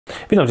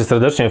Witam Cię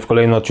serdecznie w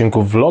kolejnym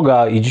odcinku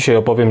vloga i dzisiaj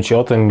opowiem Ci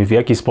o tym, w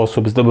jaki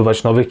sposób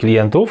zdobywać nowych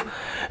klientów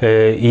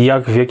i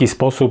w jaki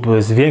sposób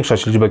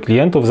zwiększać liczbę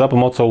klientów za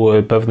pomocą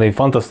pewnej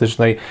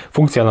fantastycznej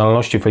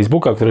funkcjonalności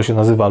Facebooka, która się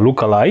nazywa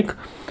lookalike,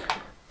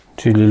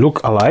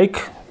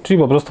 czyli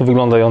po prostu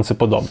wyglądający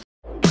podobnie.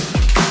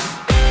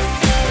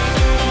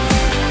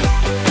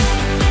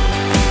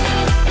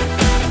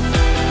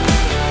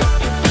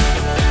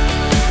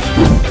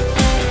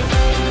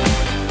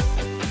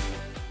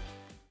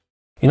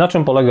 I na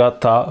czym polega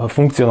ta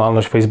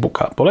funkcjonalność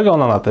Facebooka? Polega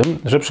ona na tym,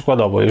 że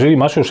przykładowo, jeżeli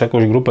masz już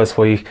jakąś grupę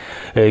swoich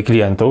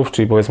klientów,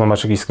 czyli powiedzmy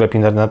masz jakiś sklep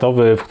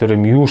internetowy, w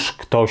którym już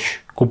ktoś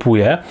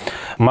kupuje,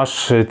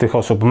 masz tych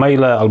osób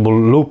maile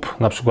lub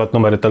na przykład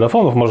numery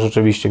telefonów, możesz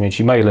oczywiście mieć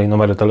i maile i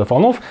numery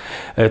telefonów,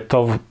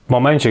 to w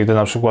momencie, gdy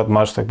na przykład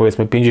masz tak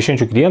powiedzmy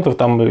 50 klientów,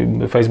 tam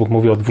Facebook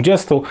mówi o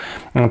 20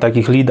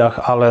 takich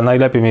leadach, ale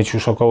najlepiej mieć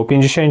już około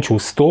 50,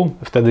 100,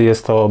 wtedy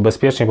jest to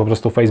bezpiecznie, po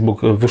prostu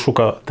Facebook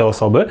wyszuka te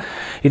osoby.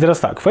 I teraz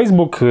tak,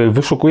 Facebook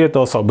wyszukuje te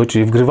osoby,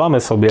 czyli wgrywamy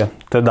sobie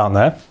te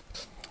dane,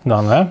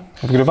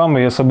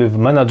 wgrywamy je sobie w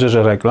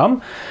menadżerze reklam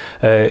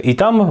i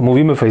tam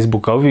mówimy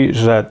Facebookowi,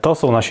 że to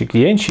są nasi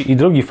klienci i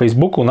drogi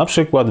Facebooku, na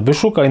przykład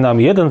wyszukaj nam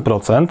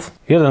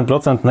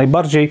 1%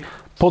 najbardziej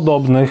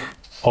podobnych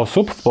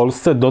osób w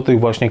Polsce do tych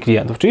właśnie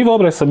klientów. Czyli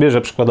wyobraź sobie,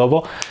 że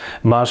przykładowo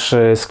masz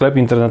sklep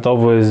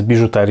internetowy z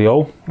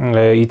biżuterią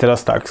i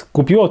teraz tak,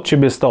 kupiło od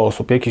Ciebie 100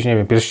 osób, jakieś, nie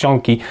wiem,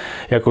 pierścionki,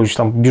 jakąś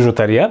tam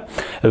biżuterię,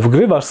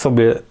 wgrywasz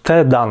sobie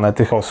te dane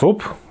tych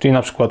osób, czyli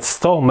na przykład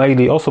 100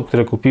 maili osób,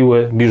 które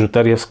kupiły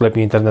biżuterię w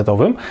sklepie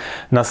internetowym,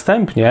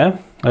 następnie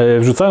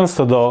wrzucając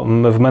to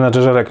w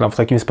menadżerze reklam, w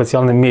takim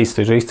specjalnym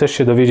miejscu. Jeżeli chcesz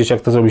się dowiedzieć,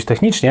 jak to zrobić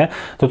technicznie,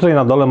 to tutaj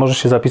na dole możesz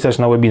się zapisać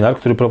na webinar,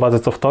 który prowadzę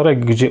co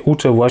wtorek, gdzie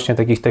uczę właśnie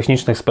takich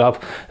technicznych spraw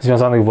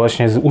związanych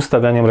właśnie z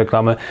ustawianiem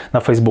reklamy na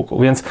Facebooku.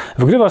 Więc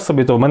wgrywasz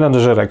sobie to w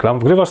menadżerze reklam,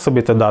 wgrywasz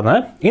sobie te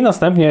dane i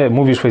następnie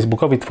mówisz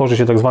Facebookowi, tworzy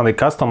się tak zwany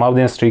custom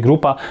audience, czyli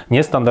grupa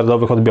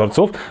niestandardowych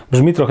odbiorców.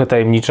 Brzmi trochę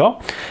tajemniczo.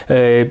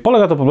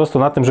 Polega to po prostu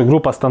na tym, że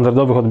grupa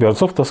standardowych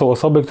odbiorców to są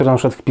osoby, które na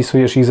przykład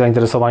wpisujesz ich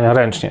zainteresowania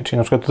ręcznie. Czyli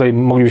na przykład tutaj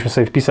moglibyśmy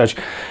sobie wpisać,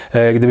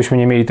 gdybyśmy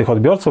nie mieli tych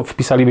odbiorców,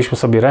 wpisalibyśmy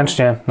sobie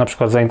ręcznie na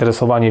przykład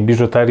zainteresowanie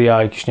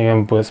biżuteria, jakiś, nie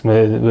wiem,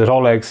 powiedzmy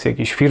Rolex,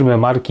 jakieś firmy,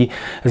 marki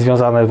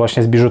związane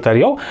właśnie z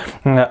biżuterią,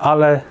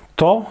 ale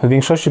to w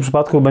większości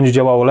przypadków będzie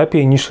działało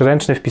lepiej niż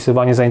ręczne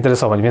wpisywanie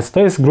zainteresowań, więc to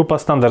jest grupa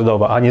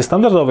standardowa, a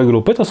niestandardowe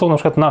grupy to są na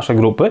przykład nasze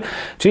grupy,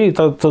 czyli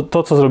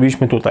to co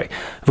zrobiliśmy tutaj.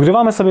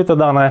 Wgrywamy sobie te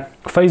dane,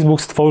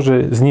 Facebook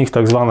stworzy z nich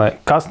tak zwane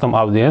custom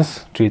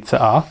audience, czyli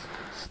CA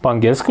po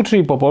angielsku,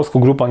 czyli po polsku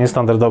grupa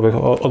niestandardowych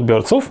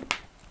odbiorców.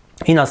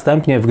 I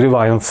następnie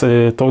wgrywając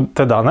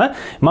te dane,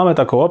 mamy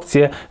taką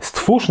opcję,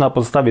 stwórz na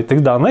podstawie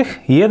tych danych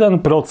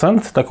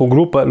 1%, taką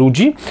grupę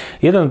ludzi,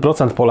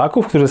 1%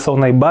 Polaków, którzy są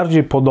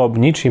najbardziej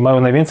podobni, czyli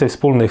mają najwięcej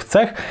wspólnych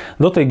cech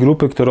do tej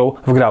grupy, którą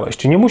wgrałeś.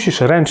 Czyli nie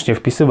musisz ręcznie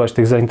wpisywać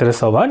tych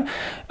zainteresowań,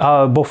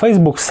 bo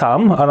Facebook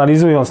sam,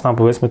 analizując nam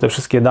powiedzmy te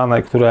wszystkie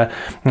dane, które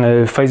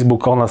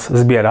Facebook o nas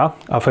zbiera,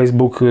 a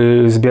Facebook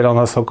zbiera o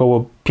nas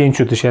około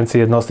 5000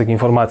 jednostek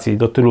informacji,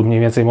 do tylu mniej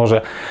więcej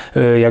może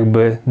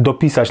jakby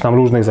dopisać nam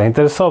różnych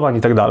zainteresowań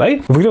i tak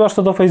dalej. Wgrywasz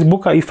to do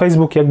Facebooka i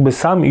Facebook jakby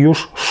sam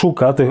już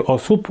szuka tych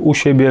osób u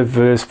siebie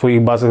w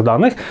swoich bazach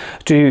danych,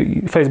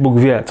 czyli Facebook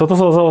wie, co to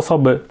są za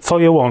osoby, co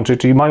je łączy,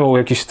 czyli mają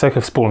jakieś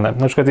cechy wspólne.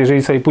 Na przykład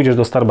jeżeli sobie pójdziesz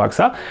do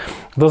Starbucksa,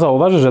 to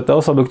zauważysz, że te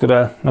osoby,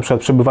 które na przykład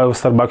przebywają w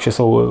Starbucksie,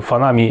 są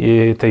fanami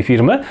tej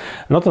firmy,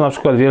 no to na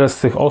przykład wiele z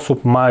tych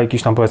osób ma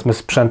jakiś tam powiedzmy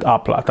sprzęt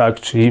Apple'a, tak,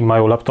 czyli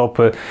mają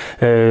laptopy,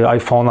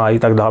 iPhone'a i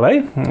tak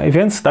dalej,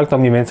 więc tak to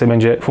mniej więcej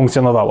będzie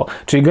funkcjonowało.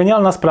 Czyli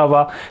genialna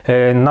sprawa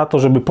na to,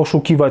 żeby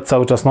poszukiwać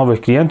cały czas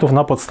nowych klientów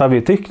na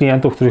podstawie tych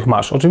klientów, których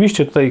masz.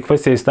 Oczywiście tutaj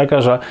kwestia jest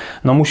taka, że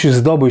no musisz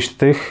zdobyć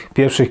tych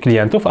pierwszych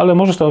klientów, ale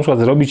możesz to na przykład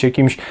zrobić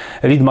jakimś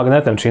lead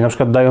magnetem, czyli na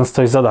przykład dając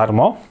coś za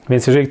darmo,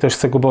 więc jeżeli ktoś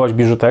chce kupować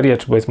biżuterię,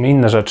 czy powiedzmy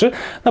inne rzeczy,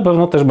 na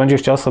pewno też będzie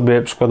chciał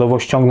sobie przykładowo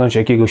ściągnąć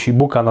jakiegoś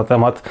e-booka na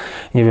temat,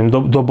 nie wiem,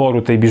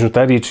 doboru tej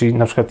biżuterii, czyli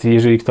na przykład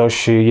jeżeli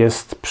ktoś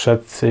jest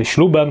przed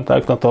ślubem,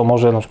 tak, no to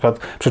może na przykład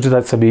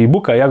przeczytać sobie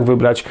e-booka, jak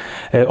wybrać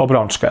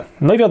obrączkę.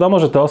 No i wiadomo,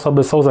 że te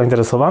osoby są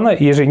zainteresowane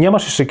i jeżeli nie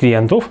masz jeszcze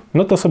klientów,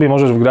 no to sobie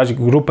możesz wgrać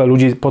grupę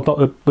ludzi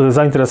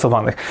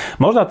zainteresowanych.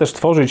 Można też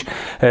tworzyć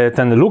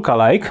ten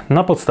lookalike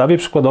na podstawie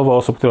przykładowo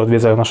osób, które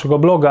odwiedzają naszego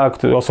bloga,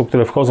 osób,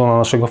 które wchodzą na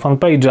naszego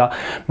fanpage'a,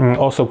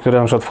 osób, które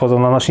na przykład wchodzą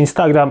na nasz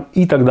Instagram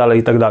i tak dalej,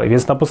 i tak dalej.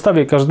 Więc na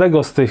podstawie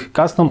każdego z tych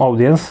custom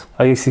audience,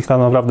 a jest ich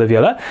tam naprawdę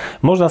wiele,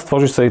 można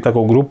stworzyć sobie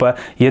taką grupę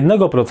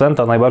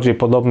 1% najbardziej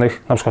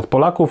podobnych na przykład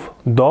Polaków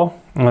do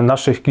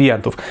naszych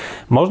klientów.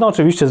 Można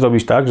oczywiście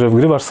zrobić tak, że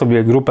wgrywasz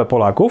sobie grupę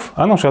Polaków,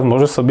 a na przykład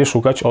możesz sobie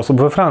szukać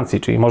osób we Francji,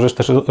 czyli możesz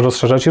też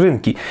rozszerzać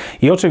rynki.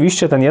 I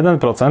oczywiście ten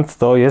 1%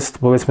 to jest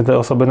powiedzmy te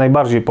osoby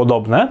najbardziej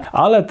podobne,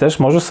 ale też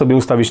możesz sobie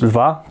ustawić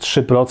 2,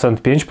 3%,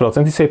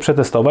 5% i sobie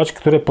przetestować,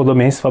 które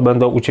podobieństwa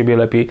będą u Ciebie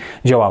lepiej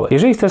działały.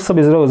 Jeżeli chcesz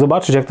sobie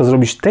zobaczyć, jak to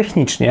zrobić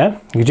technicznie,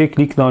 gdzie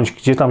kliknąć,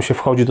 gdzie tam się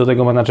wchodzi do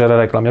tego menadżera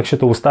reklam, jak się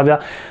to ustawia,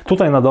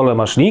 tutaj na dole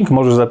masz link,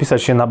 możesz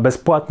zapisać się na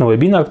bezpłatny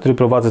webinar, który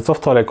prowadzę co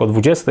wtorek o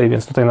 20, więc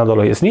więc tutaj na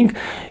dole jest link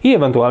i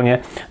ewentualnie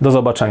do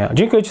zobaczenia.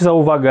 Dziękuję Ci za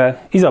uwagę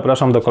i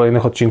zapraszam do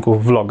kolejnych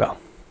odcinków vloga.